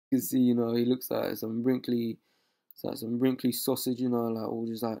You can see, he looks like some wrinkly, it's like some wrinkly sausage, like all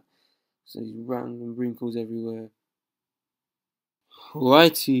just like so random wrinkles everywhere.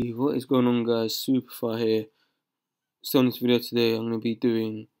 Righty, what is going on, guys? Superfar here. So in this video today, I'm gonna be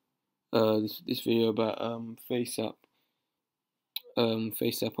doing this video about FaceApp.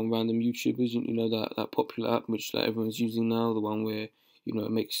 FaceApp on random YouTubers. That popular app which like everyone's using now, the one where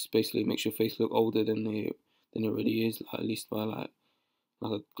it makes your face look older than it already is, like, at least by like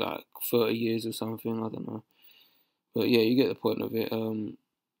 30 years or something. I don't know, but yeah, you get the point of it.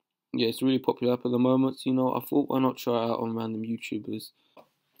 Yeah, it's a really popular app at the moment. I thought, why not try it out on random YouTubers?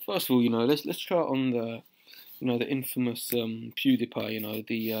 First of all, let's try it on the infamous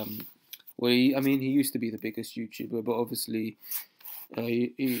PewDiePie. Well, he used to be the biggest YouTuber, but obviously,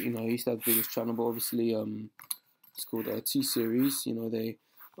 he used to have the biggest channel, but obviously, it's called T-Series. They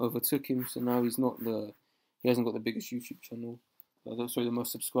overtook him, so now he hasn't got the biggest YouTube channel. Sorry, the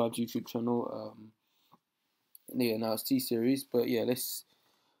most subscribed YouTube channel. Yeah, now it's T-Series, but yeah, let's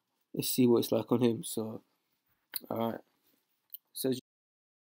see what it's like on him. So, all right. So as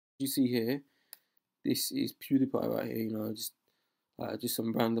you see here, this is PewDiePie right here. Just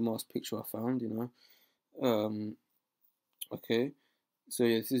some random ass picture I found. Okay. So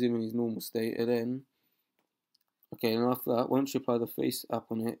yeah, this is him in his normal state, and then okay, and after that, once you apply the FaceApp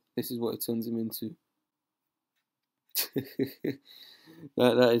on it, this is what it turns him into.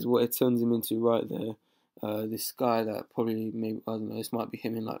 that is what it turns him into right there. This guy that probably, maybe, I don't know, this might be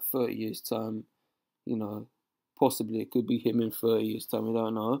him in like 30 years time. Possibly it could be him in 30 years time. I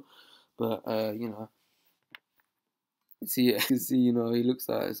don't know, but see, he looks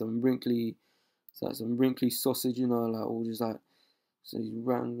like some wrinkly, sausage, like all just like so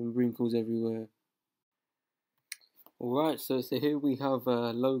random wrinkles everywhere. All right, so here we have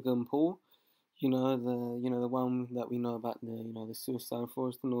Logan Paul. The one that we know about the suicide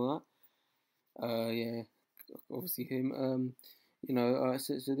forest and all that. Yeah, obviously him.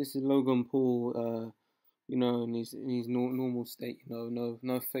 So this is Logan Paul. In his normal state.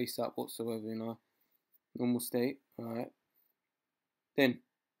 No face up whatsoever. Normal state. All right. Then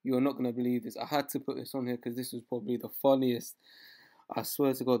you are not gonna believe this. I had to put this on here because this was probably the funniest. I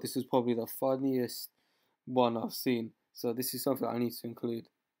swear to God, this is probably the funniest one I've seen. So this is something I need to include.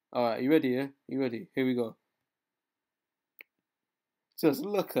 All right, you ready? Yeah, you ready? Here we go. Just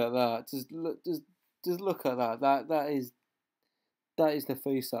look at that. Just look at that. That is the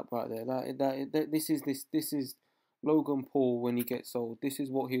face up right there. This is Logan Paul when he gets old. This is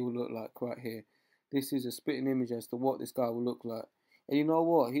what he will look like right here. This is a spitting image as to what this guy will look like. And you know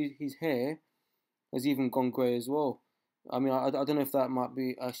what? His hair has even gone grey as well. I mean, I don't know if that might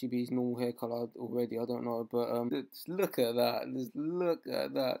be his normal hair color already. I don't know, but just look at that. Just look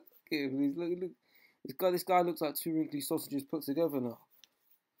at that. Look. This guy looks like two wrinkly sausages put together now.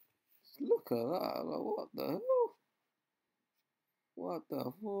 Just look at that. Like, what the hell? What the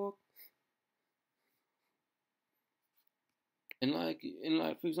fuck? And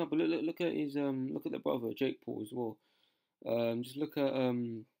for example, look at his look at the brother Jake Paul as well. Just look at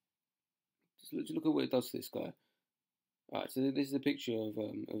just look at what it does to this guy. Alright, so this is a picture of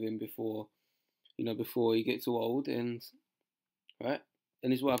him before, before he gets too old, and right,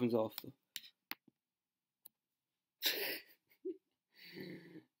 and this is what happens after.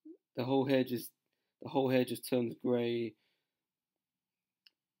 the whole hair just turns grey.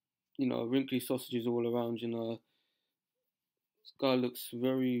 Wrinkly sausages all around. This guy looks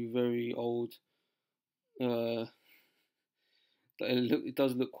very, very old. It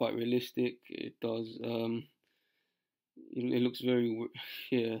does look quite realistic. It does. It looks very,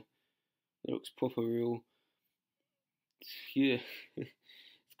 yeah. It looks proper real. Yeah,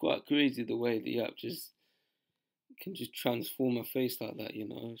 it's quite crazy the way the app can just transform a face like that.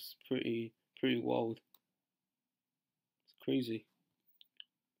 It's pretty wild. It's crazy.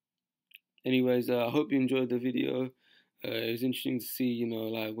 Anyways, I hope you enjoyed the video. It was interesting to see,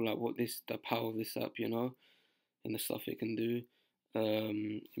 like what the power of this app, and the stuff it can do.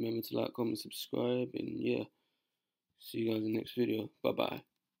 Remember to like, comment, subscribe, and yeah, see you guys in the next video. Bye bye.